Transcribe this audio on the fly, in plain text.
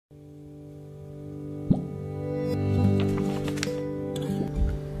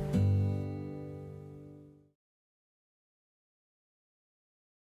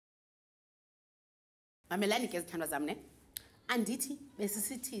Mamelani ke zithandwa zam ne. Andithi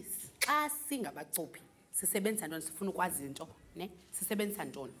besisithi xa singabacuphi sisebenza ntoni sifuna ukwazi into ne sisebenza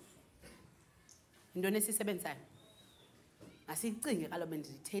ntoni. Into nesisebenzayo. Asicinge kaloku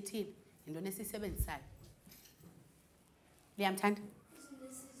bendithethile into nesisebenzayo. Liyamthanda?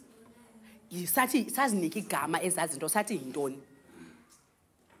 Yisathi sazinika igama ezazinto sathi yintoni.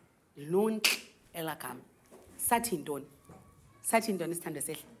 Lonke elagama. Sathi yintoni? Sathi yintoni sithando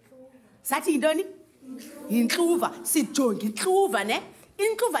sehle? Sathi yintoni? Yintluva. Sijonga intluva ne.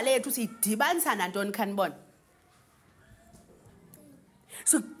 Intluva lethu siyidibanisa nantoni khanibona?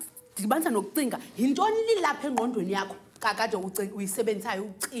 So dibanisa nokucinga. Yintoni lilapha engqondweni yakho kakade uyisebenzayo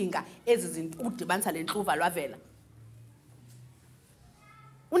ucinga ezi zinto udibanisa le ntluva lwavela?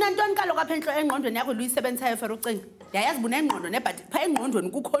 Unantoni kaloku apha engqondweni yakho luyisebenzayo for ucinga? Yayazi bunengqondo ne but pha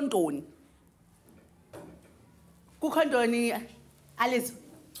engqondweni kukho ntoni? Kukho ntoni Alice?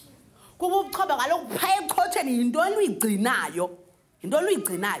 Kubuchopha kaloku pha eqhotheni yintoni uyigcinayo? Yintoni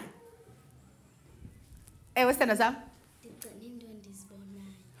uyigcinayo? Ewe sithando sam? Ndigcina into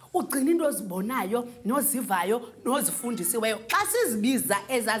endizibonayo. Ugcina into ozibonayo nozivayo nozifundisiweyo. Xa sizibiza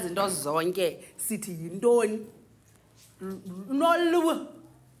ezazinto zonke sithi yintoni? Nolu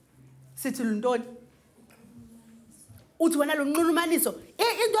sithi lintoni? Uthi wena lo nqulumaniso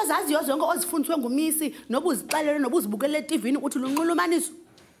into ozaziyo zonke ozifundiswe ngumisi nobuzixelele nobuzibukele eTV-ni uthi lo nqulumaniso.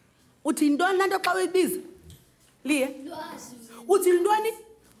 Uthi intoni lanto xa uyibiza? Liye? Lwazi. Uthi intoni?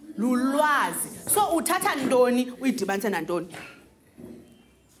 Lulwazi. So uthatha ntoni uyidibanise nantoni?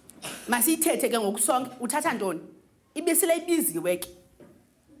 Masiyithethe ke ngokusonke uthatha ntoni? Ibisile ibiziwe ke.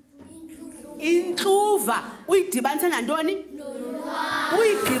 Intluva uyidibanise nantoni? Nolwazi.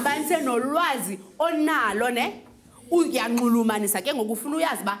 Uyidibanise nolwazi onalo ne? Uyanxulumanisa ke ngokufuna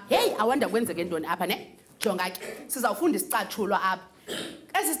uyazi ba hey awanda kwenzeke ntoni apha ne? Jonga ke sizawufunda isicatshulo apha.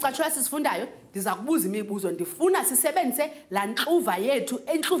 Esi sicatshulo sisifundayo ndiza kubuza imibuzo ndifuna sisebenzise la ntluva yethu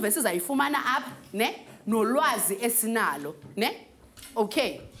entluva esizayifumana apha ne nolwazi esinalo ne?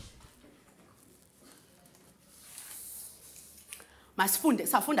 Okay. Masifunde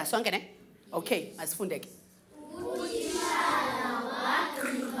safunda sonke ne? Okay, masifunde ke. Utitshala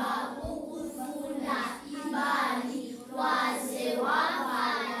wagqiba ukufunda ibali waze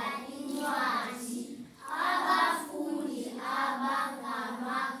wavala incwadi. Abafundi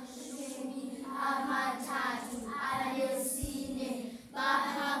abangamashumi 34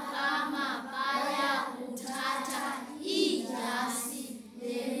 baphakama baya kuthatha idyasi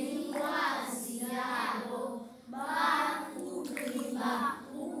lenkwazi yabo bakugqiba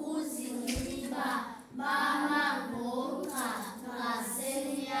ukuzinxiba bama ngomgca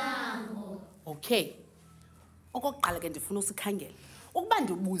ngasemnyango. Okay. Okokuqala ke ndifuna usikhangela. Ukuba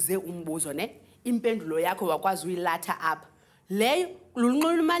ndibuze umbuzo ne, impendulo yakho wakwazi uyilatha apha. Leyo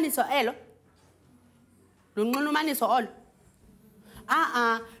lunxulumaniso elo. Lunxulumaniso olo.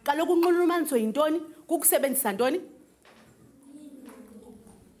 Kaloku unxulumaniso yintoni? Kukusebenzisa ntoni?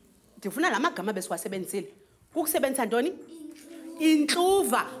 Ndifuna la magama besiwasebenzisile. Kukusebenzisa ntoni?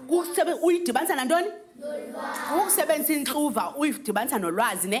 Intluva. Uyidibanisa nantoni? Ukusebenzisa intluva uyidibanisa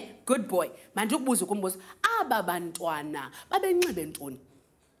nolwazi ne? Good boy. Mandikubuze kumbuzo. Aba bantwana babenxibe ntoni?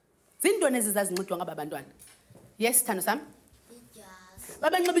 Zintoni ezizazinxitywa ngaba bantwana? Yes, sithando sam? Idyasi.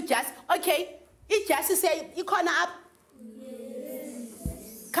 Babenxiba ijasi. Okay. Ijasi ikhona apha?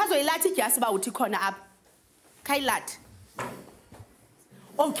 Khazoyilathi ijasi ba uthi ikhona apha. Khayilathi.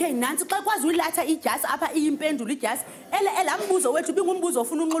 Okay, nansi xa kwazi uyilatha ijasi apha iyimpendulo ijasi. Ela mbuzo wethu bingumbuzo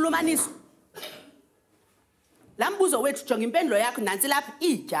ofuna unxulumaniso. La mbuzo wethu jonga impendulo yakho nansi lapha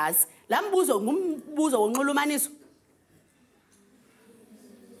ijasi. La mbuzo ngumbuzo wonxulumaniso.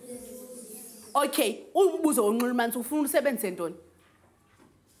 Okay, umbuzo wonxulumaniso ufuna usebenzise ntoni?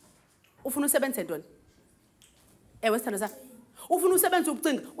 Ufuna usebenzise ntoni? Ewe sithando sam. Ufuna usebenzise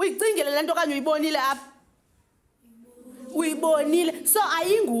ukucinga. Uyicingile le nto okanye uyibonile apha? Uyibonile. So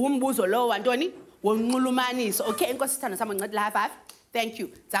ayingumbuzo lo wantoni? Wonxulumaniso. Okay, inkosi sithando sam uncedile high five. Thank you.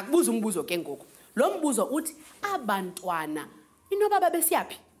 Zakubuza umbuzo ke ngoku. Lo mbuzo uthi abantwana inoba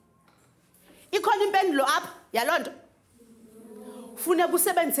babesiyaphi? Ikhona impendulo apha yalonto? Ufuna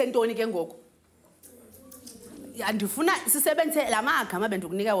kusebenzise ntoni ke ngoku? Andifuna sisebenzise la magama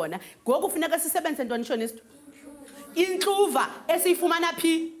bendikunika wona. Ngoku kufuneka sisebenzise ntoni shonisto? Intluva esiyifumana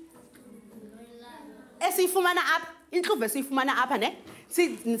phi? Esiyifumana apha. Intluva esiyifumana apha ne?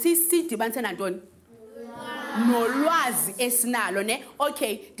 Sidibanise nantoni? Nolwazi esinalo ne?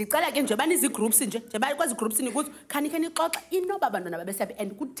 Okay, ndicela ke nje banizi groups nje bakwazi groups nikuthi khanike nixoxa inoba abantwana babesiyaphi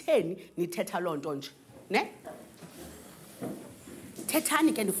and kutheni nithetha loo nto nje ne?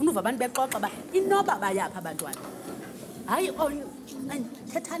 Thethani ke ndifuna uva abantu bexoxa ba inoba bayaphi abantwana. Hayi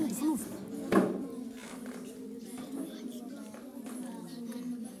thethani ndifuna uva.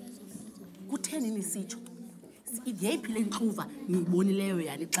 kutheni nisitsho yeyiphi le nkluva niyibonileyo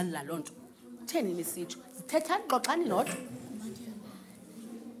yani ixelela loo nto kutheni nisitsho zithethani xoxani nodwa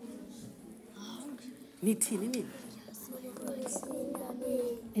nithini nini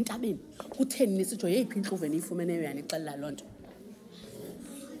entabeni kutheni nisitsho yeyiphi inkluva eniyifumeneyo yani ixelela loo nto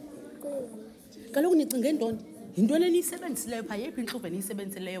kaloku nicinge ntoni yintoni eniyisebenzisileyo phaa yeyiphi inkluva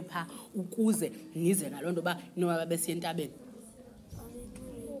eniyisebenzisileyo phaa ukuze nize naloo nto uba inoba besiya entabeni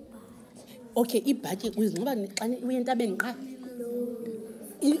okay ibhatyi uyizinxiba xa uye entabeni qha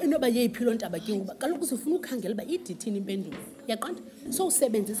inoba yeyiphi loo ntaba ke uba kaloku sifuna ukhangela uba idithini impendulo yaqonda so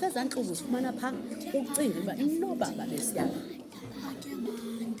usebenzisa ezaa nkluzo sifumana phaa ucinga uba inoba babesiyapha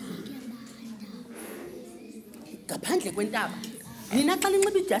ngaphandle kwentaba nina xa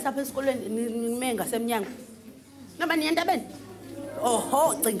ninxiba ijasi apha esikolweni nime ngasemnyango noba niye entabeni oho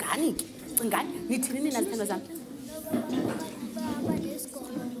cingani ke cingani nithini nina zithandwa zam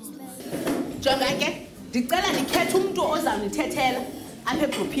jonga ke ndicela ndikhethe umntu ozawunithethela apha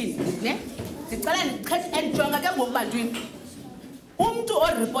egruphini ne ndicela ndijonga ke ngoku bantwini umntu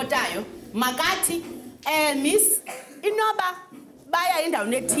oripotayo makathi miss inoba baya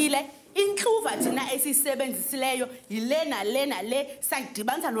endaweni ethile inkluva thina esiyisebenzisileyo yile nale nale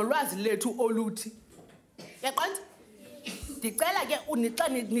sayidibanisa nolwazi lethu oluthi yaqonda ndicela ke xa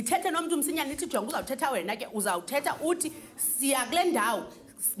nithethe nomntu msinyane nithi jonga uzawuthetha wena ke uzawuthetha uthi siya kule ndawo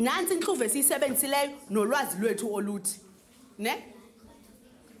nansi inkluva esiyisebenzisileyo nolwazi lwethu oluthi ne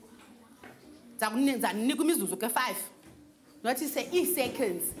zakunika imizuzu ke 5 nothi se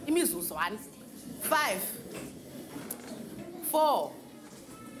ii-seconds imizuzu 1 5 4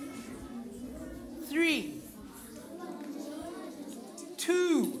 3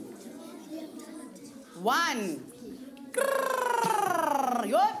 2 1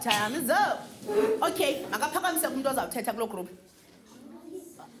 your time is up okay makaphakamise kumntu ozawuthetha kuloo group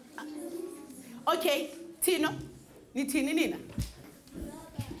okay thino nithini nina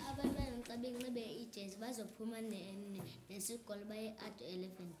abantwana xa benxibe ijezi bazophuma nesikolo baye at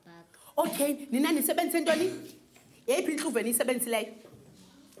Elephant Park okay nina nisebenzise ntoni yeyiphi inkluvo eniyisebenzisileyo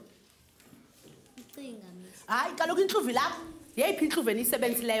ucinga miss hayi kaloku inkluvo ilapho yeyiphi inkluvo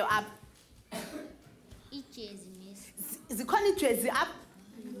eniyisebenzisileyo apha ijezi miss zikhona ijezi apha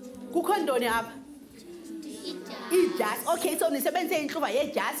kukho ntoni apha ijasi okay so nisebenzise inkluvo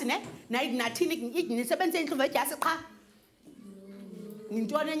yejasi ne nathini nisebenzise inkluvo yejasi qha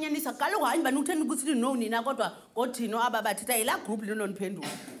nintoni enyanisa kaloku hayi bani utheni ukuthi no nina kodwa kothino aba bathetha yilaa group lino niphendula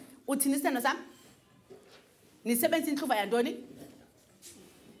uthini isithando sam nisebenzisa inkluvo yantoni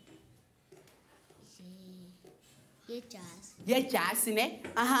yejasi ne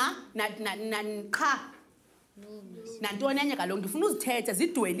aha qha no miss nantoni enye kaloku ndifuna uzithetha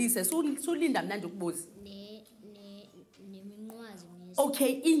zidwelise sulinda mna ndikubuze neminqwazi miss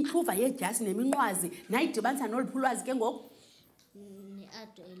okay inkluva yejasi neminqwazi nayidibanisa noluphi ulwazi ke ngoku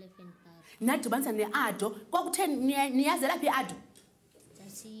ne-Ado Elephant Park nadibanisa ne-ado kwakutheni niyazela phi i-ado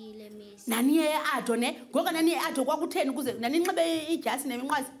sasiyile miss naniye e-ado ne ngoko naniye e-ado kwakutheni ukuze naninxibe ijasi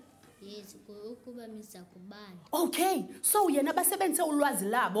neminqwazi yes ukuba miss zakubana okay so yena basebenzise ulwazi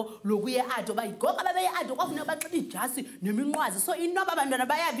labo lokuye e-ado ngoko ababeye e-ado kwafuneka banxibe ijasi neminqwazi so inoba abantwana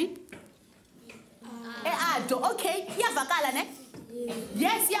bayaphi e-ado okay iyavakala ne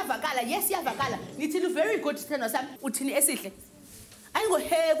yes iyavakala nithini very good sithando sami uthini esihle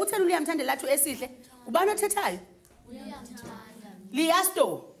ayingohe kutheni uliyamthanda lathu esihle ubani othethayo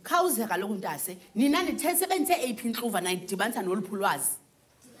liyasto khawuze kaloku ntase nina sebenzise eyiphi inkluva nayidibanisa noluphi ulwazi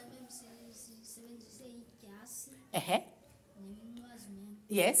ehe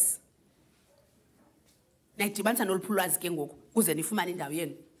yes nayidibanisa noluphi ulwazi ke ngoku kuze nifumane indawo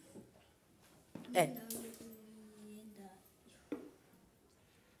yenu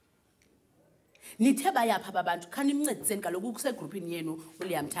nithe bayapha aba bantu khanimncediseni kaloku kusegrupini yenu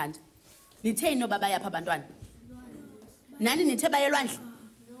uliyamthanda nithe inoba bayapha abantwana nani nithe bayelwandle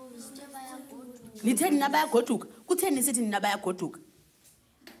nithe nina bayagoduka kutheni nisithi nina bayagoduka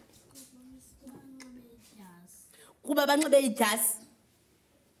kuba banxibe ijasi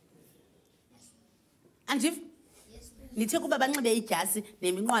andiva nithe kuba banxibe ijasi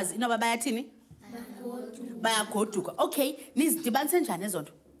neminqwazi inoba bayathini bayagoduka okay nizidibanise njani ezo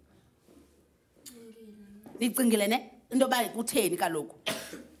nto nicingile ne into yoba kutheni kaloku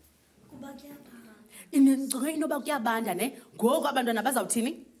nicinge into yoba kuyabanda ne ngoku abantwana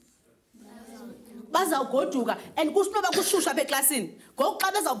bazawuthini bazawugoduka and kusinoba kushusha apha eklasini ngoku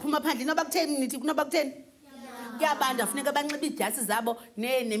xa bezawuphuma phandle inoba kutheni nithi kunoba kutheni kuyabanda funeka banxibe iijasi zabo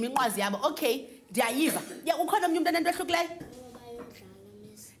neminqwazi yabo okay ndiyayiva ukhona omnye umntu anento ehlukileyo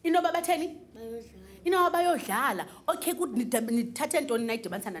inoba batheni inoba bayodlala okay nithathe ntoni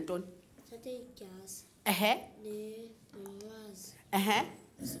nayidibanisa nantoni Uthathe idyasi Ehe. nenqwazi Ehe.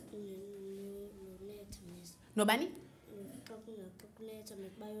 nonetha miss. Nobani? Xa kunetha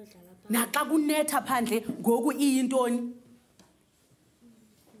bayodlala phandle. Naxa kunetha phandle ngoku iyintoni?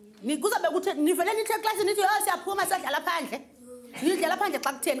 Nikuzabe kuthi nivele nithi eklasini nithi siyaphuma sadlala phandle. Nidlala phandle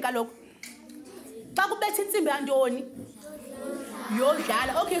xa kutheni kaloku? Xa kubetha intsimbi yantoni?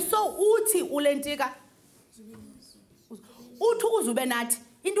 Yodlala. Okay, so uthi ulentika. Uthi uzube nathi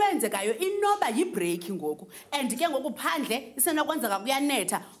into eyenzekayo inoba yibreak ngoku. And ke ngoku phandle isenokwenzeka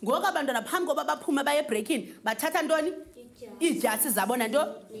kuyanetha. Ngoku abantwana phambi koba baphume baye breakini bathatha ntoni? Idyasi zabo nanto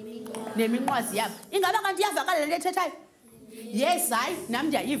neminqwazi yabo. Ingaba kanti iyavakala le nto ethethayo? Yes, hayi, nam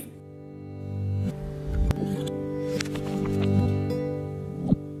ndiyayiva.